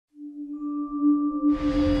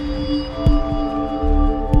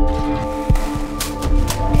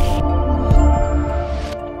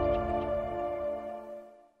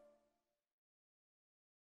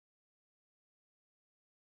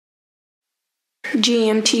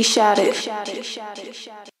GMT shot it.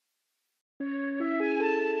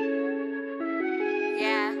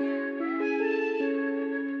 Yeah.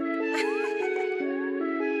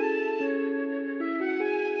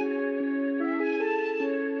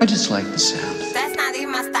 I just like the sound. That's not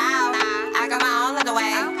even my style. I got my own little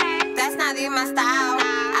way. That's not even my style.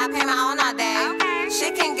 I pay my own all day.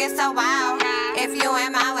 Shit can get so wild if you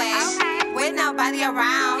in my way. With nobody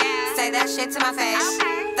around, say that shit to my face.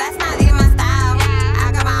 That's not even my style.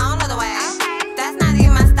 I got my own little way. That's not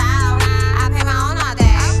even my style. I pay my own all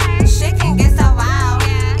day. Shit can get so wild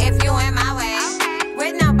if you in my way.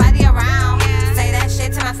 With nobody around, say that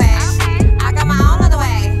shit to my face. I got my own little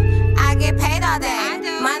way. I get paid all day.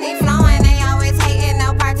 Money flowing, they always hating,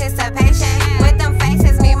 no participation. With them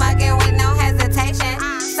faces, me mugging with no hesitation.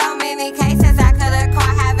 So many cases I could've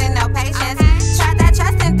caught having no patience. Try that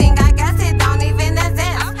trusting thing, I guess it don't even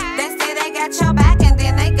exist. They say they got your back and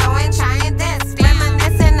then they go and try and diss.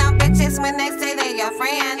 Reminiscing on bitches when they say they your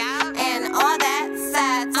friend. And all that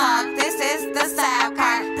sad talk, this is the sad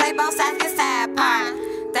part. Play both sides, get sad part.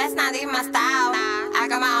 That's not even my style. I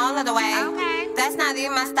got my own little way. That's not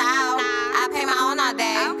even my style. I pay my own all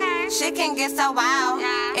day. Shit can get so wild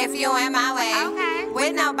if you in my way.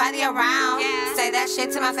 With nobody around, say that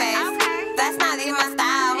shit to my face. That's not even my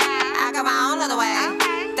style. I got my own little way.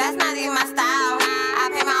 That's not even my style. I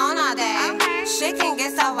pay my own all day. Shit can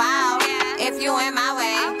get so wild if you in my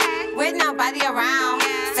way. With nobody around,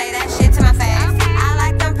 say that shit.